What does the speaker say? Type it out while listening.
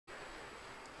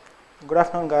Good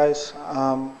afternoon, guys.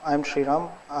 I'm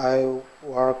Sriram. I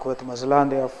work with Mozilla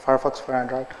and their Firefox for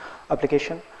Android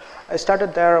application. I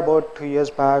started there about 2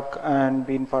 years back and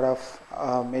been part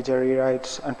of major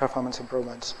rewrites and performance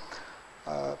improvements.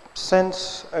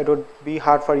 Since it would be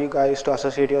hard for you guys to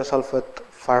associate yourself with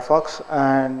Firefox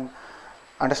and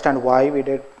understand why we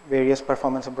did various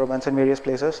performance improvements in various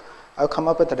places, I've come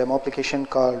up with a demo application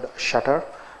called Shutter,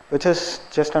 which is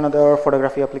just another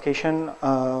photography application.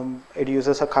 It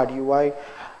uses a card UI.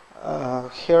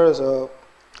 Here is a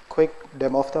quick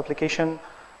demo of the application.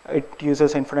 It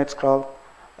uses infinite scroll.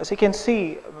 As you can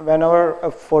see, whenever a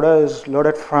photo is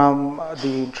loaded from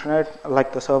the internet,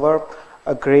 like the server,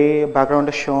 a gray background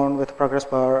is shown with progress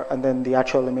bar, and then the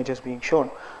actual image is being shown.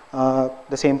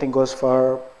 The same thing goes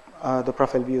for the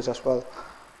profile views as well.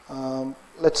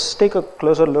 Let's take a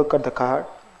closer look at the card.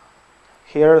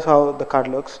 Here is how the card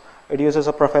looks. It uses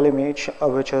a profile image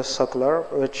which is circular,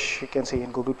 which you can see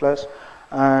in Google+,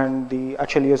 and the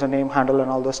actual username, handle,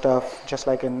 and all the stuff, just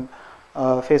like in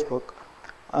Facebook.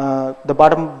 The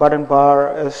bottom button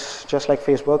bar is just like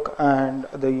Facebook, and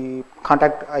the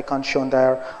contact icons shown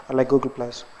there are like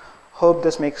Google+. Hope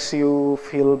this makes you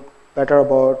feel better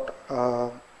about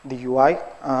the UI,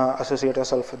 associate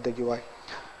yourself with the UI.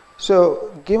 So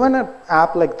given an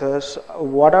app like this,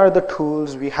 what are the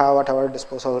tools we have at our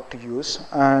disposal to use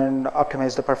and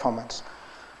optimize the performance?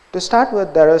 To start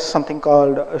with, there is something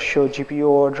called Show GPU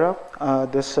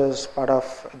Overdrive. This is part of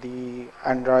the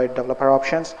Android developer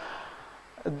options.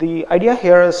 The idea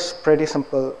here is pretty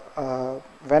simple.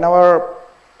 Whenever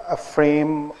a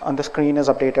frame on the screen is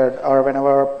updated or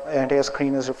whenever an entire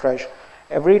screen is refreshed,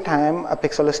 every time a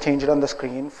pixel is changed on the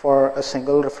screen for a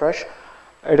single refresh,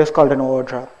 it is called an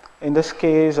overdrive. In this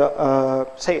case,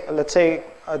 let's say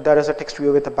there is a text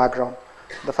view with a background.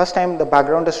 The first time the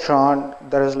background is drawn,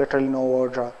 there is literally no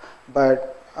overdrive.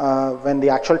 But when the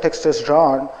actual text is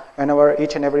drawn, whenever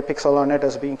each and every pixel on it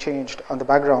is being changed on the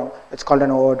background, it's called an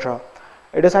overdrive.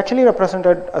 It is actually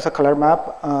represented as a color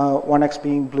map, 1x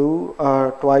being blue,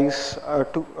 twice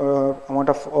amount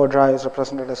of overdrive is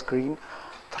represented as green,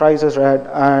 thrice is red,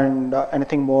 and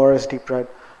anything more is deep red.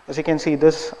 As you can see,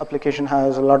 this application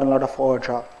has a lot of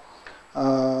overdrive.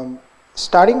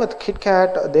 Starting with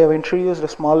KitKat, they have introduced a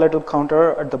small little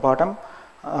counter at the bottom,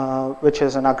 which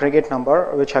is an aggregate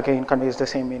number, which again conveys the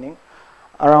same meaning.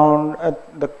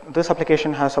 This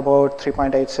application has about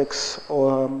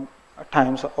 3.86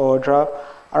 times overdrive.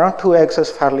 Around 2x is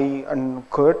fairly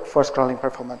good for scrolling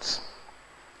performance.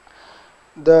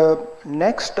 The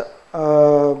next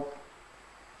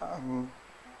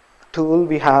tool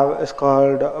we have is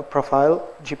called Profile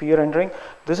GPU Rendering.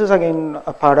 This is again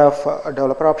a part of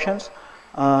developer options.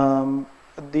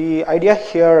 The idea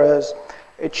here is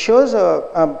it shows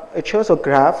a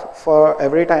graph for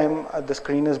every time the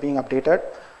screen is being updated,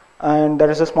 and there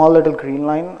is a small little green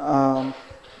line.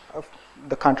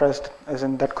 The contrast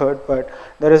isn't that good, but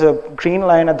there is a green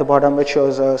line at the bottom which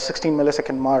shows a 16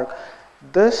 millisecond mark.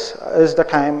 This is the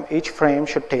time each frame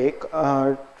should take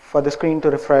for the screen to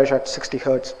refresh at 60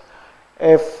 Hertz.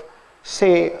 If,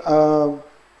 say,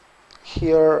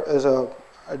 here is a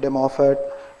demo of it,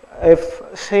 if,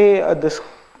 say,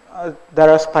 there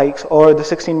are spikes or the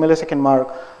 16 millisecond mark,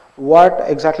 what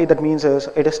exactly that means is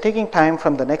it is taking time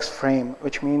from the next frame,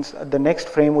 which means the next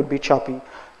frame would be choppy.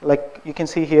 Like you can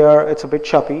see here, it's a bit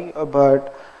choppy,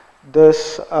 but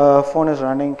this phone is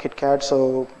running KitKat,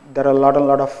 so there are a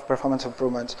lot of performance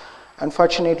improvements.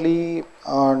 Unfortunately,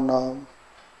 on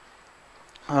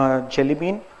Jelly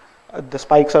Bean, the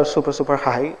spikes are super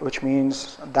high, which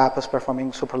means the app is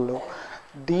performing super low.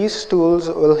 These tools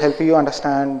will help you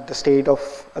understand the state of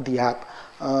the app.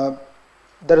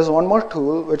 There is one more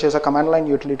tool, which is a command line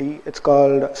utility. It's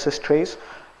called systrace.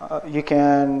 You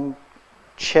can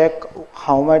check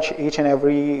how much each and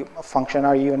every function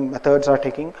or even methods are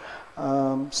taking.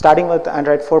 Starting with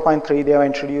Android 4.3, they have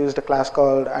introduced a class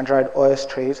called Android OS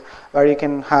Trace, where you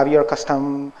can have your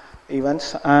custom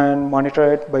events and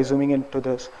monitor it by zooming into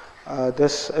this.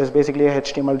 This is basically a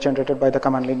HTML generated by the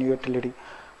command line utility.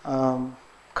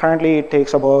 Currently, it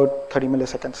takes about 30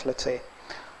 milliseconds, let's say.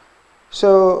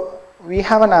 So we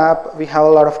have an app, we have a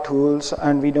lot of tools,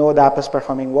 and we know the app is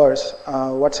performing worse.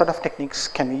 What sort of techniques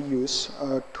can we use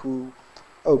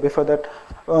before that?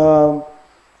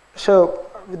 So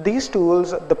with these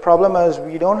tools, the problem is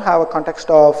we don't have a context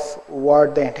of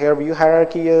what the entire view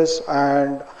hierarchy is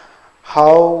and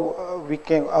how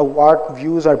what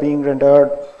views are being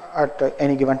rendered at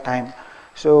any given time.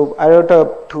 So I wrote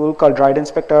a tool called Droid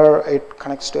Inspector. It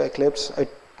connects to Eclipse.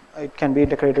 It can be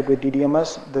integrated with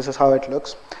DDMS. This is how it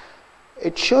looks.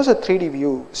 It shows a 3D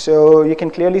view, so you can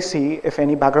clearly see if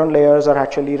any background layers are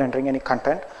actually rendering any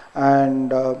content,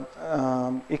 and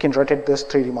you can rotate this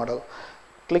 3D model.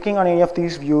 Clicking on any of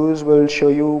these views will show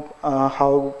you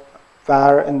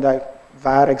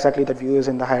where exactly that view is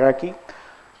in the hierarchy.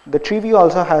 The tree view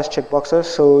also has checkboxes,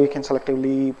 so you can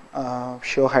selectively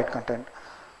show hide content.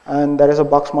 And there is a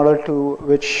box model too,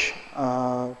 which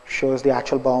shows the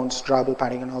actual bounds, drawable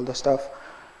padding, and all this stuff.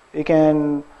 You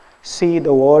can see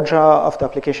the word draw of the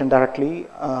application directly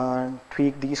and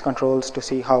tweak these controls to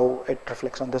see how it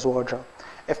reflects on this word draw.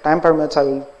 If time permits, I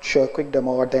will show a quick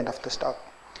demo at the end of this talk.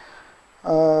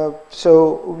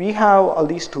 So we have all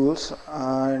these tools,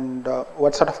 and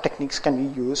what sort of techniques can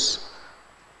we use?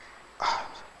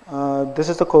 This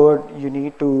is the code you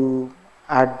need to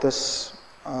add this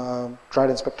Droid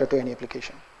inspector to any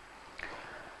application.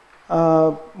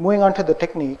 Moving on to the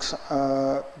techniques,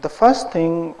 the first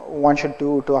thing one should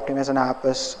do to optimize an app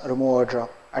is remove overdraw.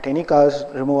 At any cost,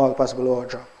 remove all possible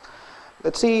overdraw.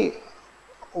 Let's see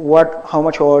how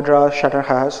much overdraw Shutter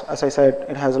has. As I said,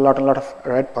 it has a lot of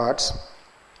red parts.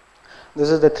 This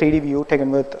is the 3D view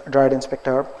taken with Droid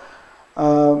inspector.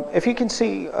 If you can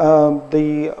see,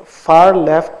 the far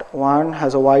left one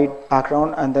has a white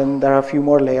background, and then there are a few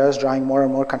more layers drawing more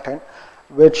and more content,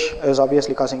 which is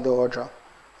obviously causing the overdraw.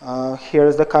 Here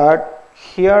is the card.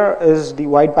 Here is the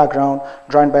white background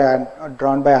drawn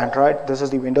by Android. This is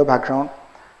the window background,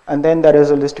 and then there is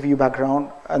a list view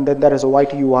background, and then there is a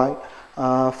white UI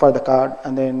for the card,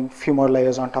 and then a few more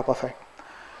layers on top of it.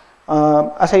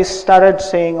 As I started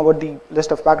saying about the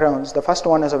list of backgrounds, the first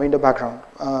one is a window background.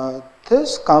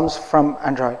 This comes from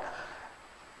Android.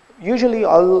 Usually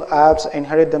all apps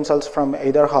inherit themselves from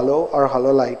either Holo or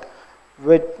HoloLight,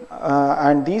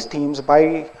 and these themes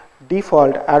by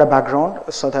default add a background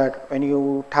so that when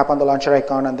you tap on the launcher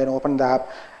icon and then open the app,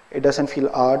 it doesn't feel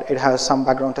odd. It has some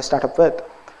background to start up with.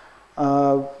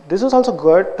 This is also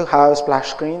good to have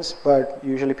splash screens, but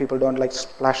usually people don't like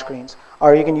splash screens.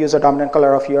 Or you can use a dominant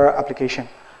color of your application.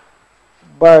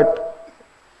 But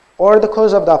over the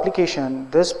course of the application,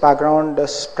 this background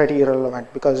is pretty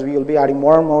irrelevant because we will be adding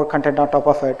more and more content on top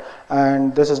of it,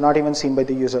 and this is not even seen by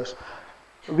the users.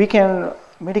 We can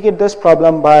mitigate this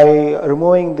problem by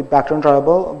removing the background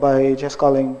drawable by just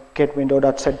calling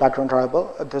getWindow.setBackground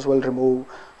drawable. This will remove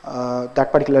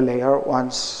that particular layer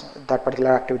once that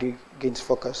particular activity gains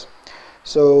focus.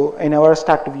 So in our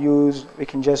stacked views, we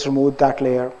can just remove that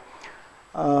layer.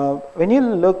 When you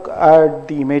look at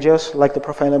the images, like the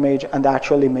profile image and the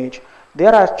actual image, they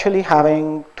are actually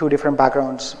having two different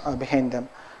backgrounds behind them.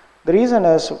 The reason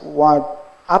is,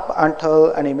 up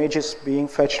until an image is being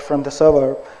fetched from the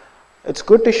server, it's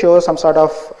good to show some sort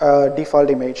of default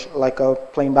image, like a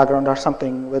plain background or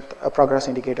something with a progress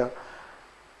indicator.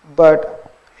 But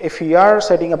if you are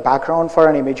setting a background for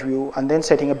an image view and then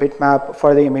setting a bitmap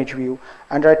for the image view,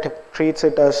 Android treats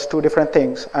it as two different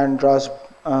things and draws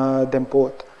them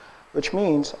both, which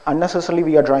means unnecessarily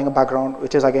we are drawing a background,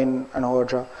 which is again an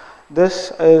overdraw.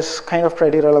 This is kind of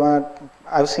pretty relevant.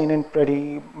 I've seen in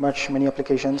pretty much many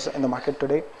applications in the market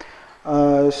today.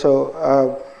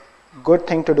 So good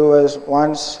thing to do is,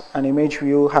 once an image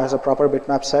view has a proper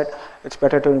bitmap set, it's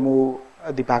better to remove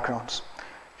the backgrounds.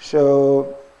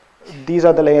 So these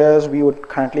are the layers we would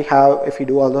currently have if we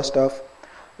do all this stuff.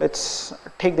 Let's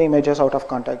take the images out of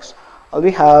context. All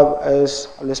we have is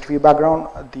a list view background,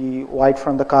 the white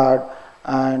from the card,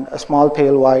 and a small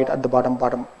pale white at the bottom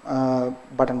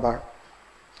button bar.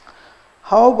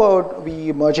 How about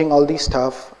we merging all these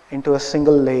stuff into a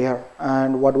single layer,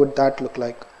 and what would that look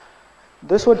like?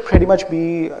 This would pretty much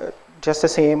be just the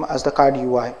same as the card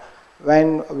UI.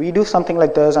 When we do something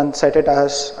like this and set it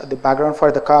as the background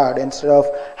for the card, instead of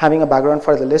having a background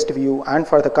for the list view and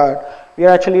for the card, we are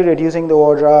actually reducing the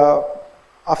order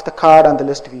of the card and the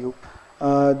list view.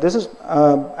 This is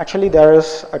actually, there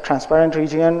is a transparent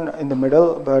region in the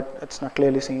middle, but it's not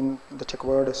clearly seen. The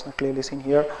checkerboard is not clearly seen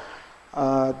here.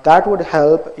 That would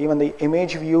help even the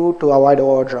image view to avoid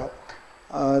overdraw.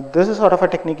 This is sort of a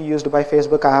technique used by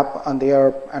Facebook app on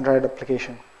their Android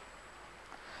application.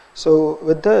 So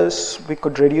with this, we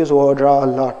could reduce overdraw a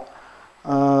lot.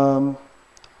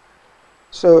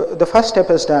 So the first step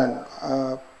is done.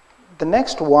 The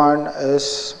next one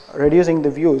is reducing the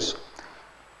views.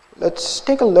 Let's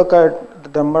take a look at the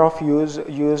number of views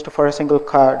used for a single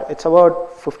card. It's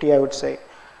about 50, I would say.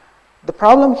 The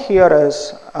problem here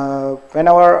is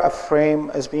whenever a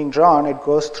frame is being drawn, it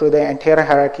goes through the entire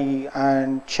hierarchy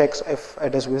and checks if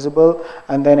it is visible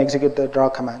and then execute the draw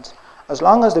commands. As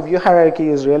long as the view hierarchy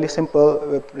is really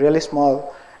simple, really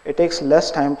small, it takes less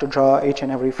time to draw each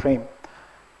and every frame.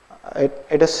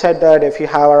 It is said that if you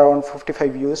have around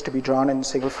 55 views to be drawn in a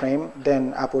single frame,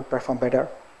 then app would perform better.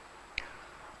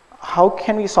 How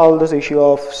can we solve this issue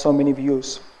of so many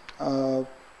views?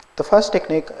 The first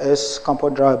technique is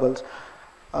compound drawables.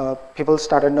 People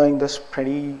started knowing this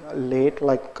pretty late,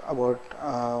 like about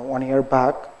 1 year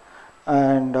back.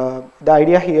 And the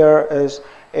idea here is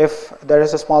if there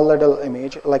is a small little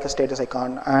image, like a status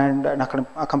icon and an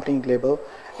accompanying label,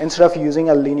 instead of using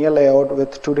a linear layout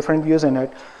with 2 different views in it,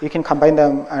 you can combine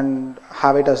them and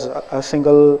have it as a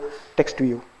single text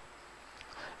view.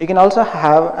 You can also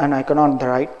have an icon on the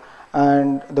right,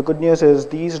 and the good news is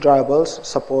these drawables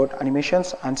support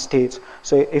animations and states.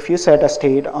 So if you set a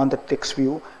state on the text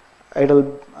view,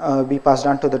 it'll be passed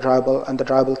on to the drawable, and the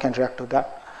drawable can react to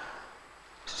that.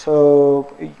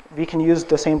 So we can use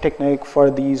the same technique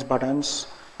for these buttons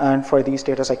and for these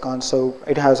status icons. So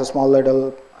it has a small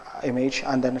little image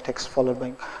and then a text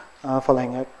following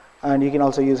it, and you can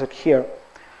also use it here.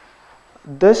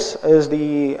 This is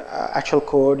the actual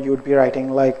code you would be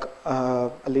writing, like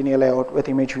a linear layout with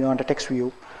image view and a text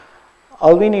view.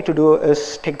 All we need to do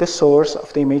is take the source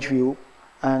of the image view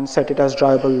and set it as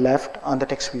drawable left on the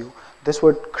text view. This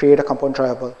would create a compound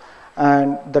drawable.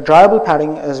 And the drawable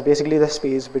padding is basically the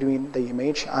space between the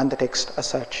image and the text as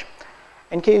such.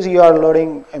 In case you are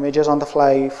loading images on the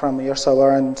fly from your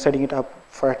server and setting it up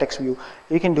for a text view,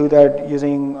 you can do that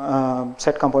using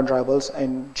set compound drawables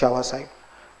in Java side.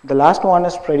 The last one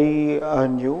is pretty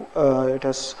new. It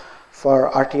is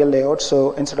for RTL layout.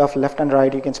 So instead of left and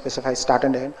right, you can specify start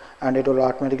and end, and it will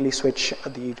automatically switch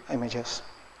the images.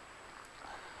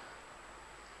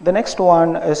 The next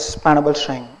one is spannable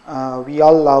string. We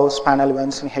all love span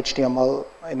elements in HTML.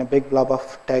 In a big blob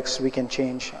of text, we can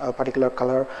change a particular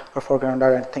color or foreground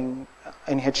or anything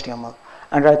in HTML.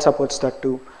 Android supports that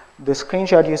too. The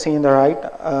screenshot you see in the right,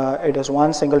 it is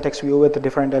one single text view with the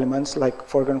different elements like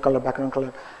foreground color, background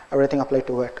color, everything applied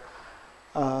to it.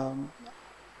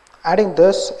 Adding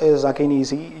this is again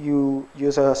easy. You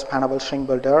use a spannable string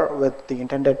builder with the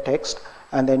intended text,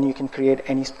 and then you can create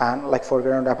any span like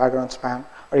foreground or background span,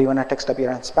 or even a text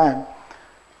appearance span.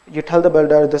 You tell the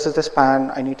builder, this is the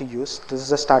span I need to use, this is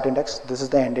the start index, this is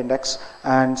the end index,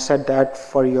 and set that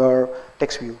for your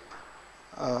text view.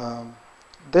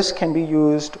 This can be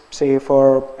used, say,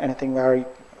 for anything where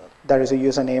there is a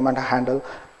username and a handle.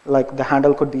 Like the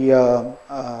handle could be a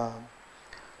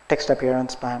text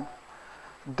appearance span.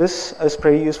 This is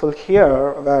pretty useful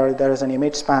here, where there is an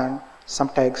image span, some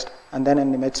text, and then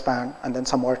an image span, and then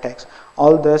some more text.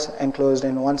 All this enclosed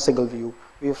in one single view.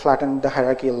 We've flattened the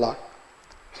hierarchy a lot.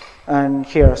 And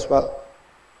here as well.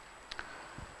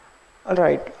 All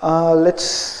right,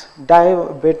 let's dive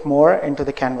a bit more into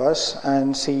the canvas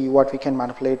and see what we can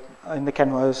manipulate in the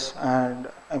canvas and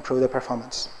improve the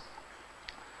performance.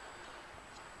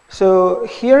 So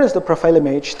here is the profile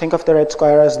image. Think of the red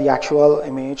square as the actual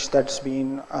image that's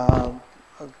been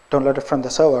downloaded from the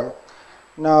server.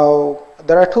 Now,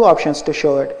 there are 2 options to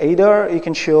show it. Either you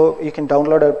can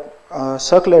download a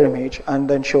circular image and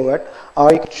then show it,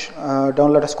 or you can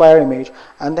download a square image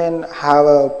and then have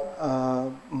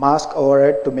a mask over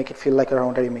it to make it feel like a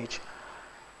rounded image.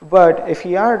 But if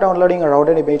you are downloading a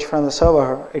rounded image from the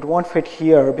server, it won't fit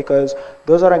here because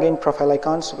those are again profile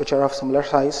icons which are of similar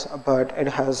size, but it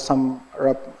has some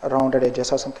rounded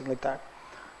edges or something like that.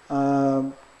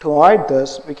 To avoid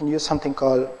this, we can use something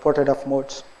called portrait of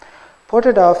modes.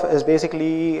 Portrait of is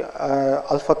basically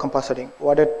alpha compositing.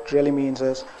 What it really means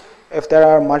is if there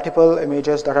are multiple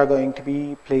images that are going to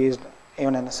be placed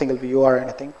even in a single view or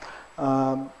anything,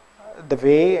 the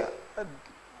way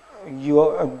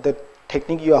the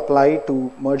technique you apply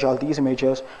to merge all these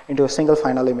images into a single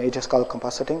final image is called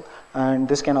compositing, and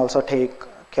this can also take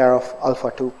care of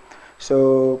alpha too.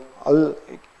 So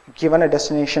given a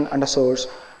destination and a source,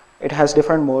 it has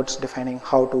different modes defining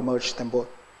how to merge them both.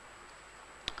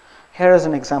 Here is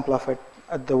an example of it.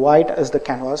 The white is the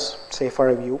canvas, say for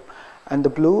a view, and the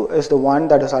blue is the one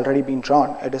that has already been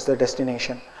drawn. It is the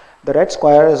destination. The red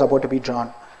square is about to be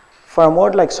drawn. For a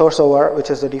mode like source over, which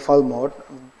is the default mode,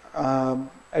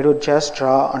 it would just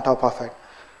draw on top of it.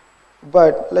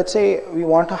 But let's say we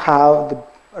want to have the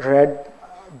red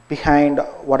behind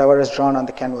whatever is drawn on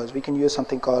the canvas. We can use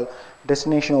something called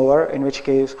destination over, in which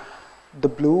case the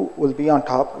blue will be on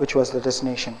top, which was the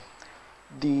destination.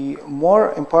 The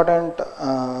more important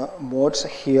modes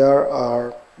here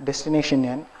are destination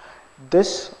in.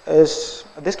 This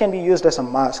can be used as a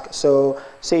mask. So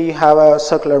say you have a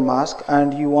circular mask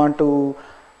and you want to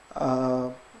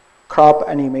crop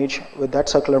an image with that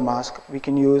circular mask. We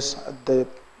can use the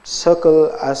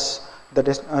circle as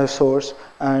the source,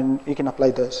 and you can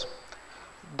apply this.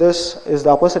 This is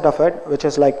the opposite of it, which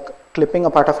is like clipping a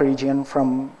part of a region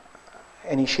from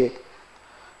any shape.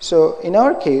 So in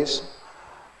our case,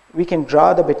 We can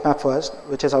draw the bitmap first,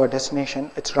 which is our destination.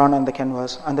 It's drawn on the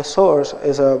canvas, and the source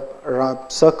is a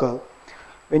circle.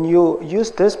 When you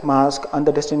use this mask on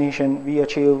the destination, we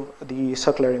achieve the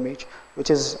circular image, which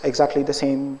is exactly the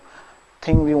same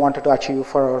thing we wanted to achieve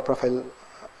for our profile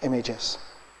images.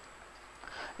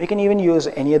 We can even use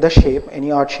any other shape,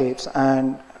 any odd shapes,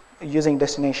 and using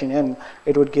destination in,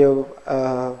 it would give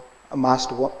a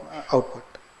masked output.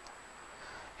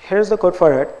 Here's the code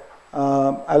for it.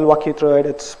 I'll walk you through it.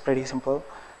 It's pretty simple.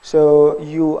 So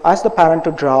you ask the parent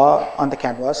to draw on the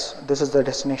canvas. This is the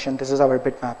destination. This is our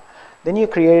bitmap. Then you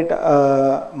create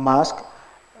a mask.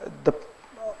 The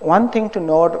one thing to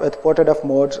note with portrait of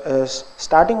modes is,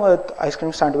 starting with ice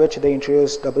cream sandwich, they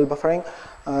introduce double buffering.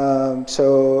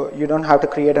 So you don't have to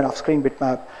create an off-screen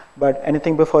bitmap, but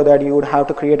anything before that, you would have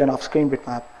to create an off-screen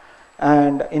bitmap.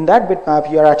 And in that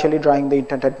bitmap, you are actually drawing the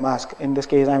intended mask. In this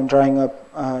case, I'm drawing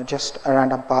just a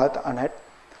random path on it.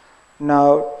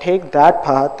 Now take that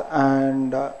path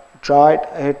and draw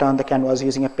it on the canvas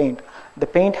using a paint. The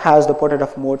paint has the portrait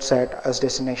of mode set as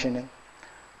destination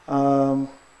in.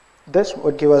 This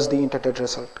would give us the intended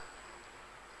result.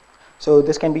 So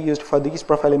this can be used for these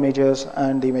profile images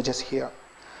and the images here.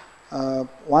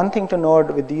 One thing to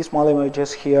note with these small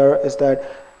images here is that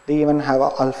they even have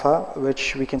an alpha,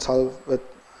 which we can solve with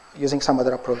using some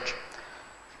other approach.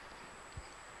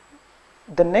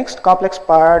 The next complex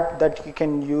part that you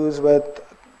can use with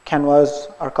canvas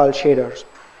are called shaders.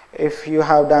 If you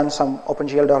have done some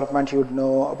OpenGL development, you would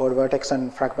know about vertex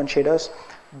and fragment shaders.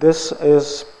 This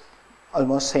is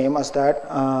almost same as that,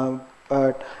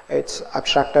 but it's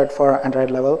abstracted for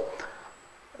Android level.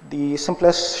 The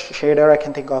simplest shader I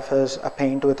can think of is a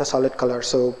paint with a solid color.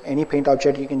 So any paint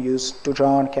object you can use to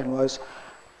draw on canvas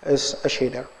is a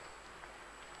shader.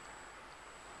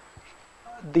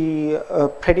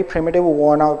 The pretty primitive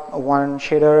one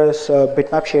shader is a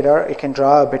bitmap shader. It can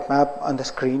draw a bitmap on the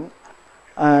screen,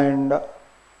 and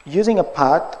using a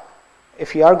path,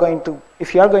 if you are going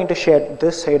to shed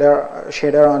this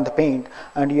shader on the paint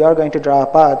and you are going to draw a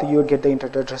path, you would get the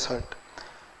intended result.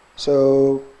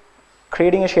 So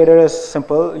creating a shader is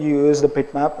simple. You use the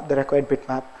bitmap, the required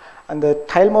bitmap, and the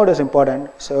tile mode is important.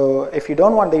 So if you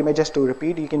don't want the images to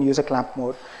repeat, you can use a clamp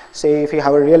mode. Say if you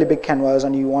have a really big canvas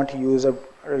and you want to use a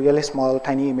really small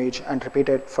tiny image and repeat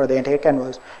it for the entire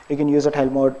canvas, you can use a tile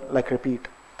mode like repeat.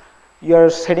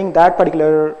 You're setting that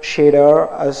particular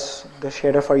shader as the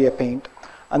shader for your paint,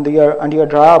 and your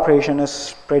draw operation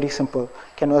is pretty simple.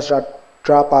 Canvas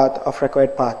draw path of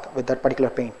required path with that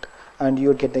particular paint, and you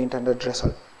would get the intended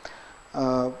result.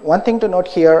 One thing to note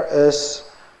here is,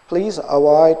 please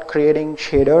avoid creating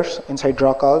shaders inside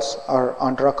draw calls or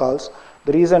on draw calls.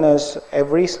 The reason is,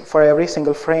 for every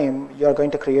single frame, you are going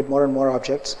to create more and more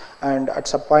objects, and at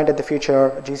some point in the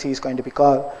future, GC is going to be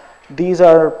called. These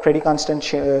are pretty constant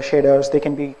shaders. They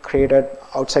can be created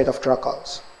outside of draw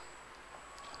calls.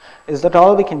 Is that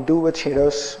all we can do with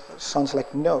shaders? Sounds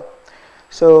like no.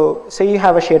 So say you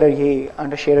have a shader A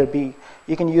and a shader B.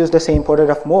 You can use the same portrait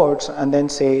of modes and then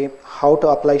say how to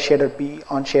apply shader B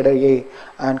on shader A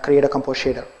and create a compose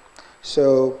shader.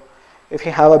 So if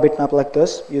you have a bitmap like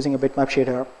this using a bitmap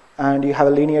shader and you have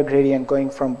a linear gradient going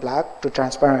from black to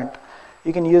transparent,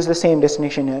 you can use the same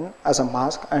destination in as a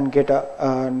mask and get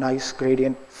a nice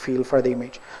gradient feel for the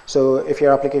image. So if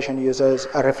your application uses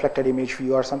a reflected image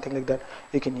view or something like that,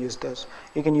 you can use this.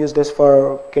 You can use this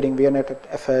for getting vignette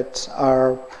effects,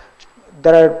 or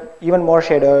there are even more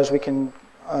shaders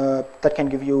that can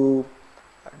give you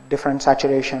different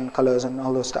saturation, colors, and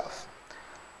all those stuff.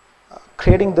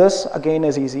 Creating this again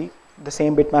is easy. The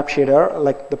same bitmap shader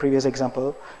like the previous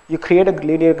example. You create a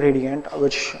linear gradient,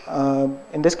 which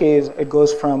in this case it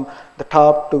goes from the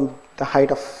top to the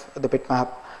height of the bitmap,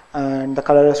 and the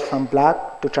color is from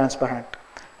black to transparent.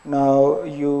 Now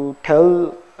you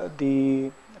tell the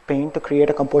paint to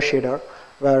create a compose shader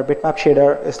where bitmap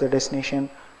shader is the destination,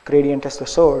 gradient is the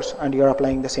source, and you are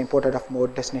applying the same portrait of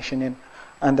mode destination in,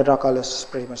 and the draw call is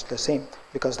pretty much the same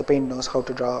because the paint knows how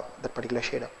to draw that particular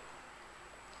shader.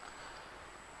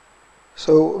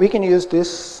 So we can use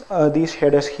these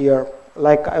shaders here.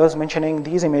 Like I was mentioning,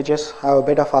 these images have a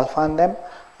bit of alpha on them.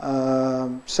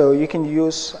 So you can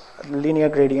use linear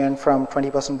gradient from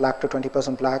 20% black to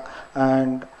 20% black,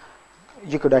 and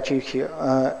you could achieve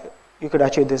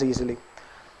this easily.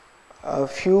 A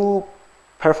few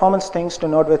performance things to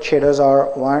note with shaders are: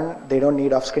 one, they don't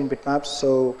need off-screen bitmaps,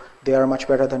 so they are much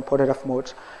better than portrait of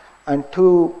modes. And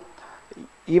two,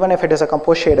 even if it is a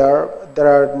compose shader,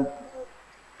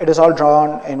 it is all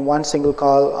drawn in one single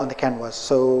call on the canvas.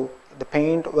 So the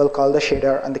paint will call the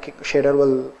shader, and the shader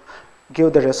will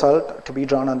give the result to be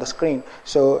drawn on the screen.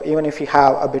 So even if you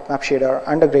have a bitmap shader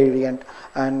and a gradient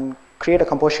and create a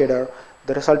compose shader,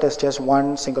 the result is just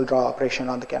one single draw operation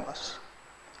on the canvas.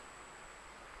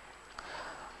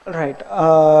 Right.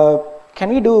 Can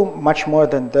we do much more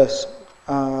than this?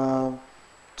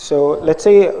 So let's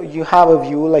say you have a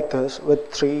view like this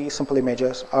with 3 simple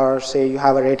images, or say you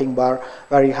have a rating bar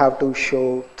where you have to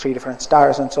show 3 different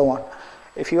stars and so on.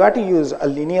 If you had to use a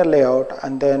linear layout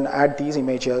and then add these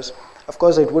images, of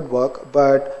course it would work,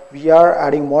 but we are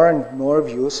adding more and more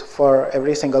views for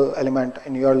every single element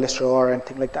in your list row or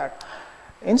anything like that.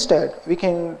 Instead, we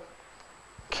can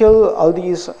kill all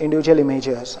these individual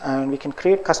images and we can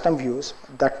create custom views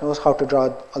that knows how to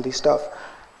draw all these stuff.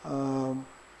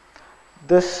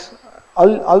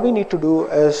 All we need to do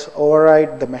is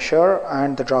override the measure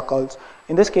and the draw calls.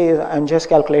 In this case, I'm just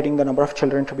calculating the number of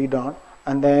children to be drawn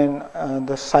and then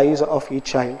the size of each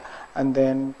child and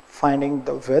then finding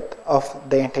the width of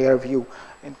the entire view.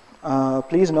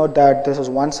 Please note that this is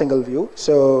one single view,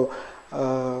 so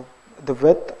the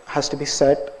width has to be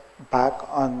set back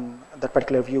on that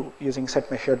particular view using set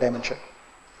measure dimension.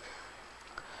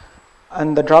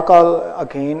 And the draw call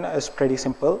again is pretty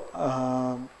simple.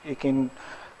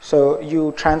 So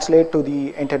you translate to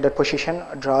the intended position,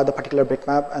 draw the particular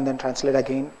bitmap, and then translate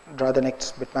again, draw the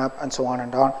next bitmap, and so on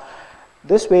and on.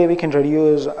 This way we can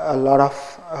reduce a lot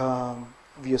of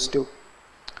views too.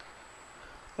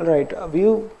 All right,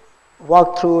 we've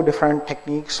walked through different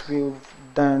techniques. We've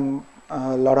done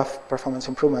a lot of performance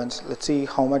improvements. Let's see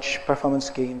how much performance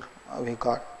gain we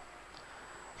got.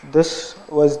 This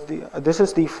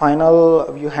is the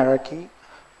final view hierarchy.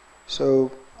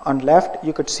 So on left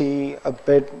you could see a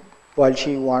bit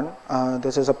bulgy one.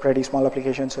 This is a pretty small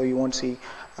application, so you won't see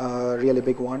a really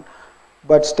big one.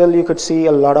 But still you could see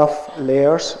a lot of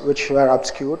layers which were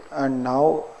obscured, and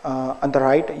now on the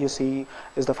right you see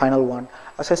is the final one.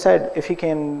 As I said, if you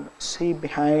can see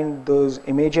behind those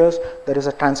images, there is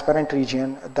a transparent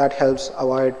region that helps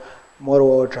avoid more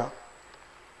overdraw.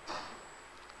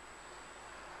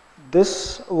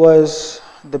 This was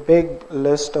the big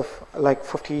list of like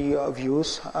 50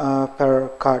 views per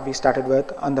card we started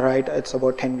with. On the right it's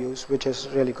about 10 views, which is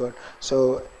really good.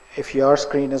 So if your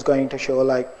screen is going to show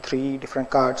like 3 different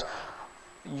cards,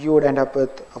 you would end up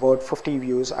with about 50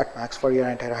 views at max for your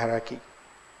entire hierarchy.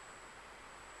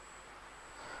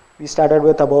 We started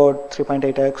with about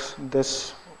 3.8x.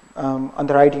 This on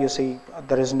the right you see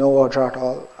there is no overdraw at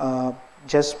all,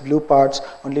 just blue parts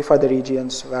only for the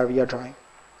regions where we are drawing.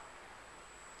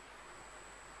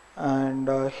 And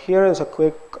here is a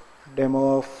quick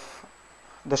demo of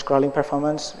the scrolling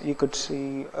performance. You could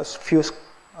see a few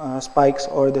spikes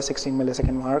over the 16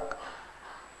 millisecond mark.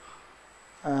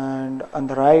 And on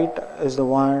the right is the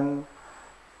one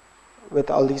with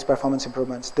all these performance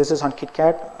improvements. This is on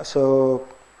KitKat, so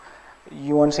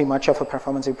you won't see much of a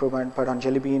performance improvement, but on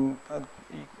Jelly Bean,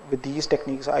 with these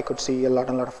techniques, I could see a lot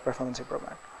of performance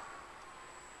improvement.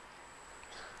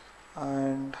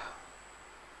 And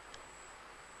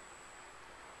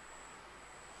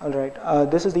all right,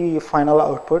 this is the final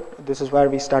output. This is where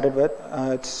we started with.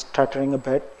 It's stuttering a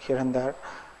bit here and there.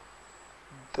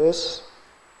 This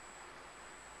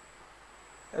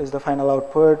is the final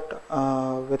output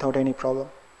without any problem.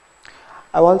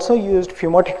 I've also used a few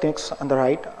more techniques on the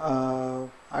right.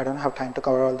 I don't have time to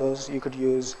cover all those. You could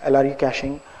use LRE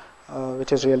caching,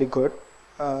 which is really good.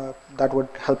 That would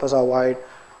help us avoid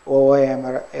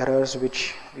OOM errors,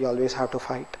 which we always have to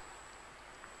fight.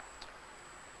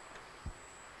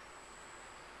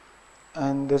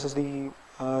 And this is the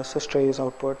systrace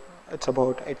output. It's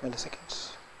about 8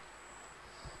 milliseconds.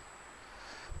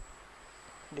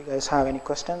 Do you guys have any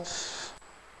questions?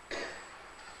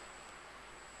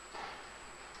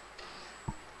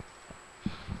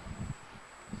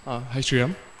 Hi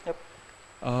Sriram. Yep.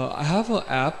 I have an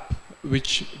app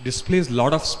which displays a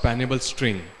lot of spannable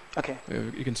string. Okay.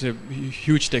 You can say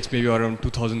huge text, maybe around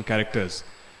 2000 characters.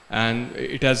 And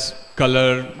it has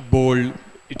color, bold,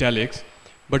 italics.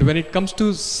 But when it comes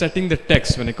to setting the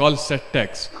text, when I call set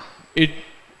text, it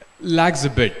lags a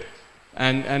bit.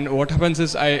 And what happens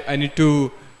is I need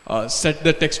to set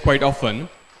the text quite often.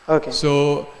 Okay.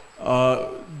 So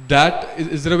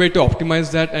is there a way to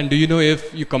optimize that? And do you know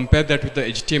if you compare that with the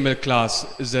HTML class,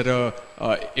 is there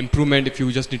a improvement if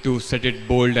you just need to set it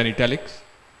bold and italics?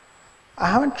 I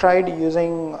haven't tried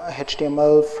using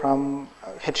HTML from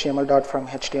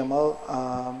HTML.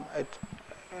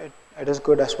 It is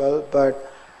good as well, but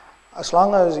as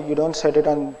long as you don't set it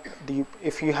on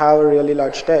if you have a really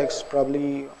large text,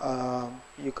 probably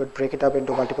you could break it up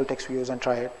into multiple text views and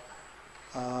try it.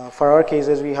 For our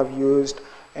cases, we have used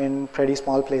in pretty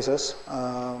small places,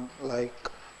 like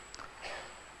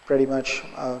pretty much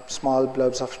small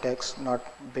blobs of text, not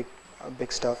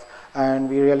big stuff. And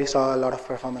we really saw a lot of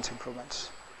performance improvements.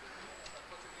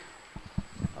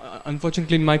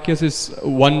 Unfortunately, in my case, it's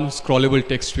one scrollable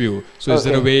text view. So is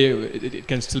there a way it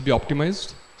can still be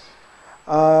optimized?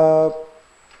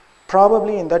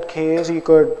 Probably in that case, you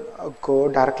could go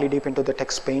directly deep into the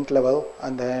text paint level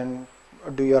and then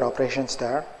do your operations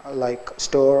there, like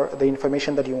store the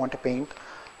information that you want to paint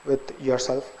with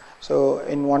yourself. So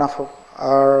in one of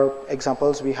our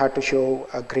examples, we had to show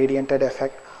a gradiented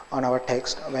effect on our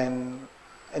text when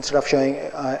instead of showing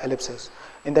ellipses.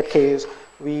 In that case,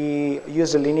 we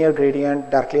used a linear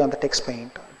gradient directly on the text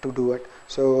paint to do it.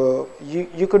 So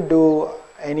you could do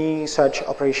any such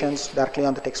operations directly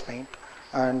on the text paint,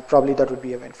 and probably that would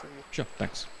be a win for you. Sure,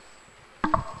 thanks.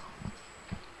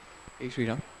 Hey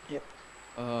Sriram. Yep.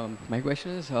 My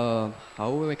question is,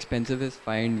 how expensive is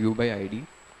find view by ID,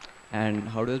 and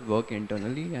how does it work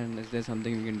internally, and is there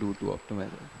something we can do to optimize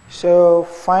it? So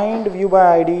find view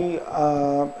by ID,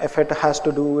 if it has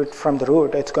to do it from the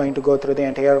root, it's going to go through the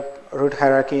entire root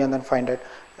hierarchy and then find it.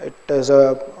 It is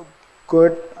a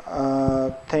good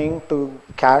thing to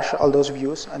cache all those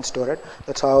views and store it.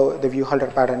 That's how the view holder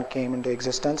pattern came into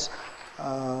existence.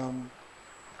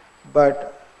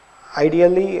 But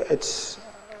ideally, it's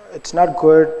not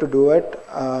good to do it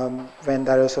when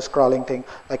there is a scrolling thing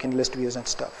like in list views and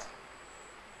stuff.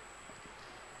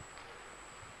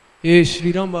 Hey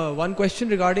Sriram, one question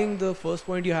regarding the first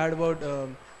point you had about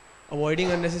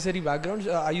avoiding unnecessary backgrounds.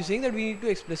 Are you saying that we need to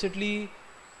explicitly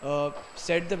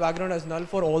set the background as null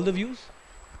for all the views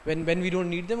when we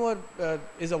don't need them, or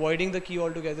is avoiding the key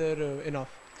altogether enough?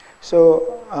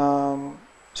 So,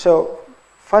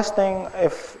 first thing,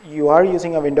 if you are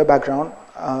using a window background,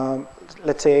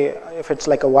 let's say if it's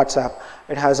like a WhatsApp,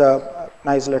 it has a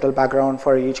nice little background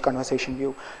for each conversation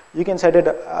view. You can set it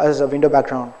as a window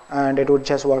background and it would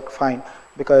just work fine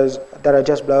because there are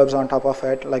just blurbs on top of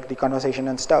it like the conversation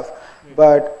and stuff.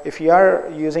 But if you are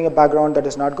using a background that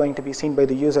is not going to be seen by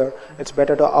the user, it's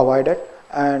better to avoid it.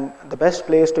 And the best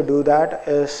place to do that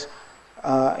is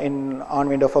in on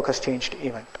window focus changed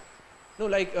event. No,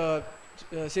 like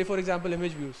say for example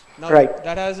image views. Now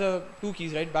that has two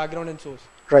keys, right? Background and source.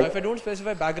 Right. Now, if I don't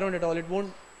specify background at all, it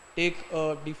won't take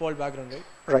a default background, right?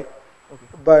 Right. Okay.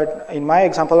 But in my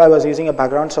example, I was using a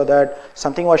background so that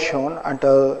something was shown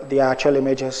until the actual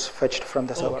image is fetched from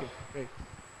the server. Okay, great.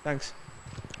 Thanks.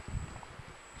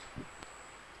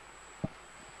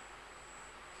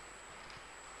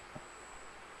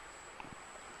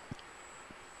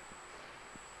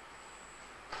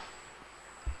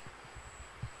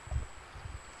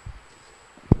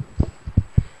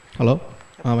 Hello,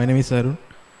 my name is Arun.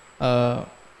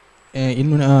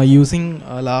 In using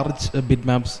large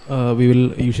bitmaps, we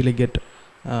will usually get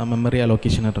memory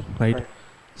allocation error, right?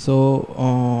 So,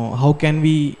 how can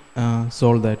we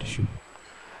solve that issue?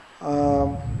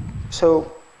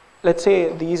 So, let's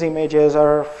say these images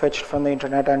are fetched from the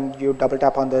internet and you double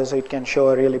tap on this, it can show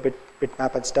a really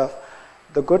bitmap and stuff.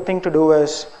 The good thing to do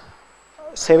is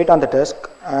save it on the disk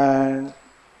and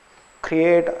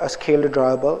create a scaled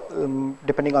drawable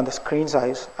depending on the screen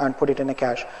size and put it in a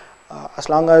cache. As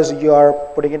long as you are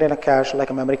putting it in a cache like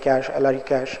a memory cache, LRE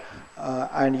cache,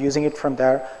 and using it from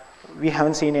there, we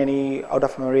haven't seen any out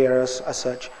of memory errors as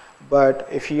such. But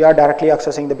if you are directly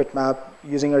accessing the bitmap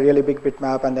using a really big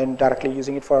bitmap and then directly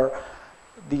using it for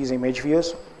these image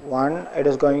views, one, it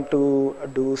is going to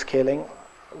do scaling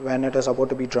when it is about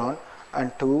to be drawn,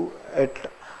 and two, it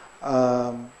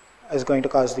is going to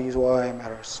cause these OIM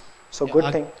errors. So yeah,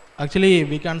 good thing. Actually,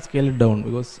 we can't scale it down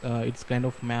because it's kind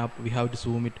of map. We have to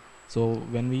zoom it. So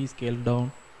when we scale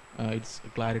down, its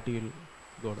clarity will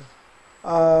go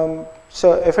down.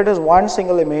 So if it is one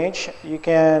single image, you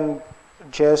can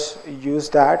just use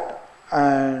that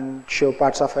and show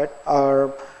parts of it,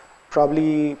 or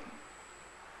probably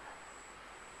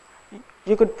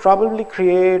you could probably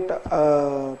create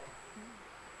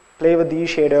play with these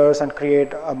shaders and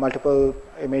create a multiple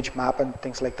image map and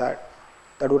things like that.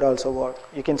 That would also work.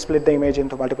 You can split the image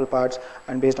into multiple parts,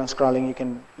 and based on scrolling, you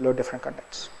can load different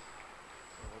contents.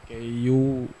 Okay,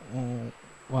 you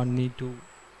need to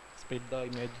split the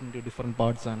image into different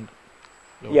parts and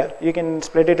load. Yeah, you can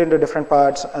split it into different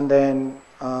parts, and then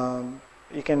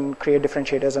you can create different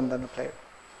shaders and then apply it.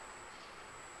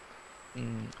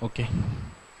 Okay.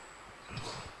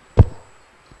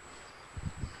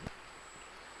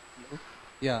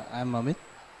 Yeah, I'm Amit.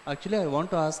 Actually, I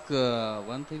want to ask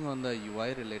one thing on the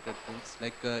UI related things.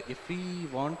 Like if we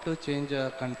want to change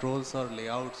controls or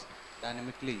layouts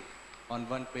dynamically on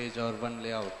one page or one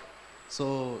layout,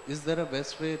 so is there a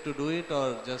best way to do it,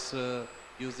 or just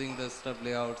using the stub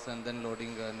layouts and then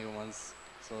loading new ones?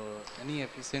 So any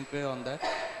efficient way on that?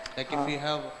 Like if we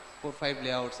have 4-5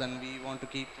 layouts and we want to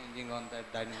keep changing on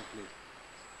that dynamically.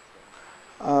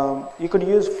 You could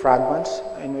use fragments,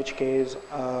 in which case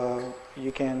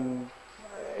you can,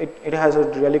 it has a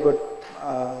really good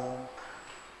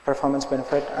performance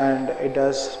benefit, and it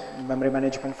does memory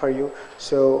management for you.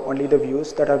 So only the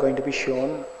views that are going to be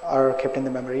shown are kept in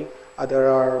the memory, other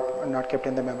are not kept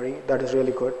in the memory. That is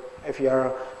really good if you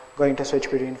are going to switch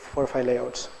between 4 or 5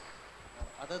 layouts.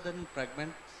 Other than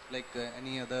fragments, like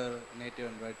any other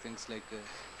native Android things, like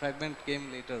fragment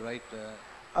came later, right?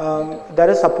 There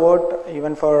is support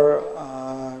even for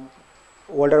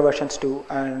older versions too,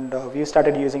 and we've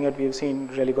started using it. We've seen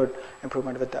really good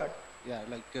improvement with that. Yeah,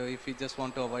 like if we just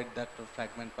want to avoid that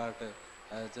fragment part,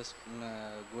 just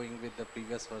going with the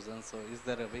previous version. So is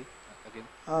there a way again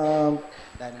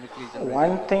dynamically generating?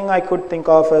 One thing I could think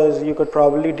of is you could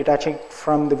probably detach it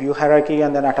from the view hierarchy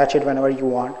and then attach it whenever you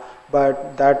want,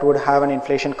 but that would have an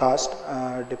inflation cost.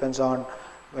 Depends on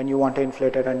when you want to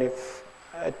inflate it, and if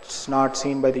it's not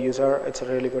seen by the user, it's a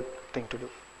really good thing to do.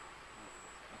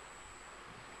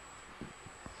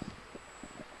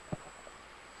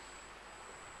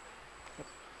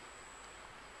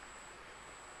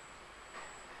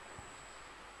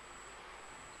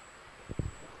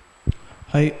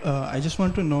 Hi, I just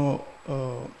want to know,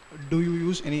 do you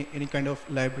use any kind of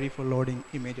library for loading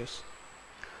images?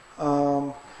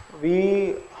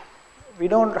 We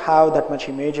don't have that much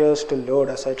images to load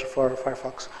as such for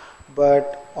Firefox,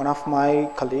 but one of my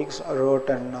colleagues wrote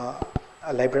a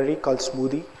library called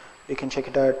Smoothie. You can check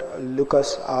it at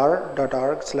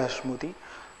lucasr.org/smoothie.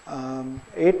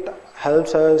 It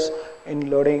helps us in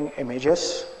loading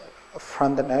images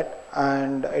from the net,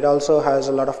 and it also has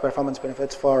a lot of performance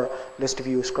benefits for list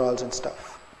view scrolls and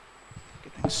stuff.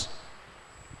 Okay, thanks.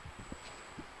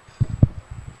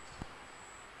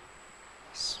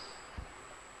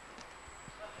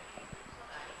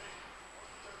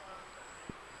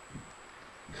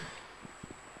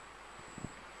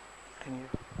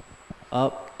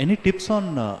 Any tips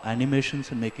on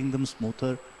animations and making them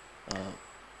smoother?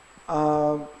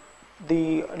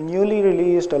 The newly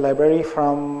released library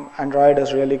from Android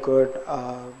is really good.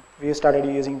 We started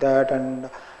using that, and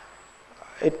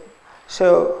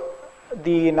so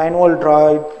the 9-volt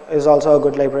Droid is also a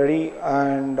good library,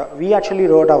 and we actually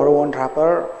wrote our own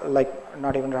wrapper, like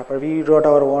not even wrapper, we wrote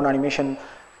our own animation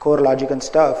core logic and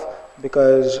stuff,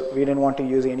 because we didn't want to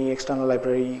use any external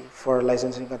library for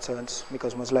licensing concerns,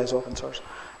 because Mozilla is open source.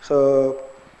 So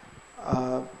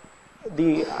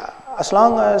as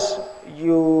long as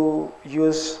you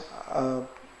use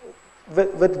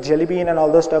with Jelly Bean and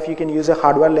all this stuff, you can use a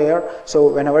hardware layer. So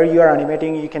whenever you are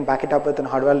animating, you can back it up with a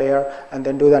hardware layer and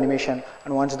then do the animation.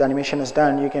 And once the animation is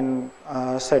done, you can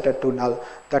set it to null.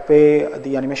 That way,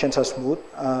 the animations are smooth.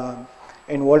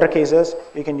 In older cases,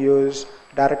 you can use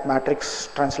direct matrix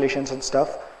translations and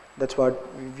stuff. That's what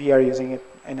we are using it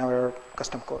in our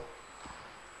custom code.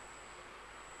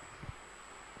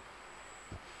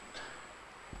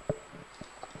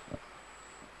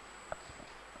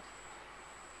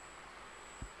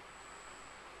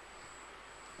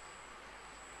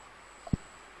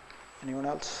 Anyone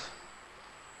else?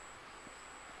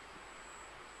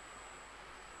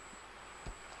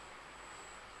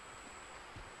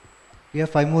 We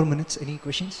have 5 more minutes. Any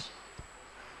questions?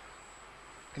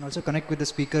 You can also connect with the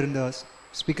speaker in the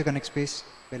speaker connect space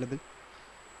available.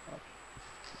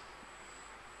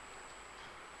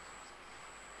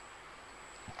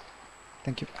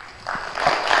 Thank you.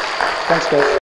 Thanks, guys.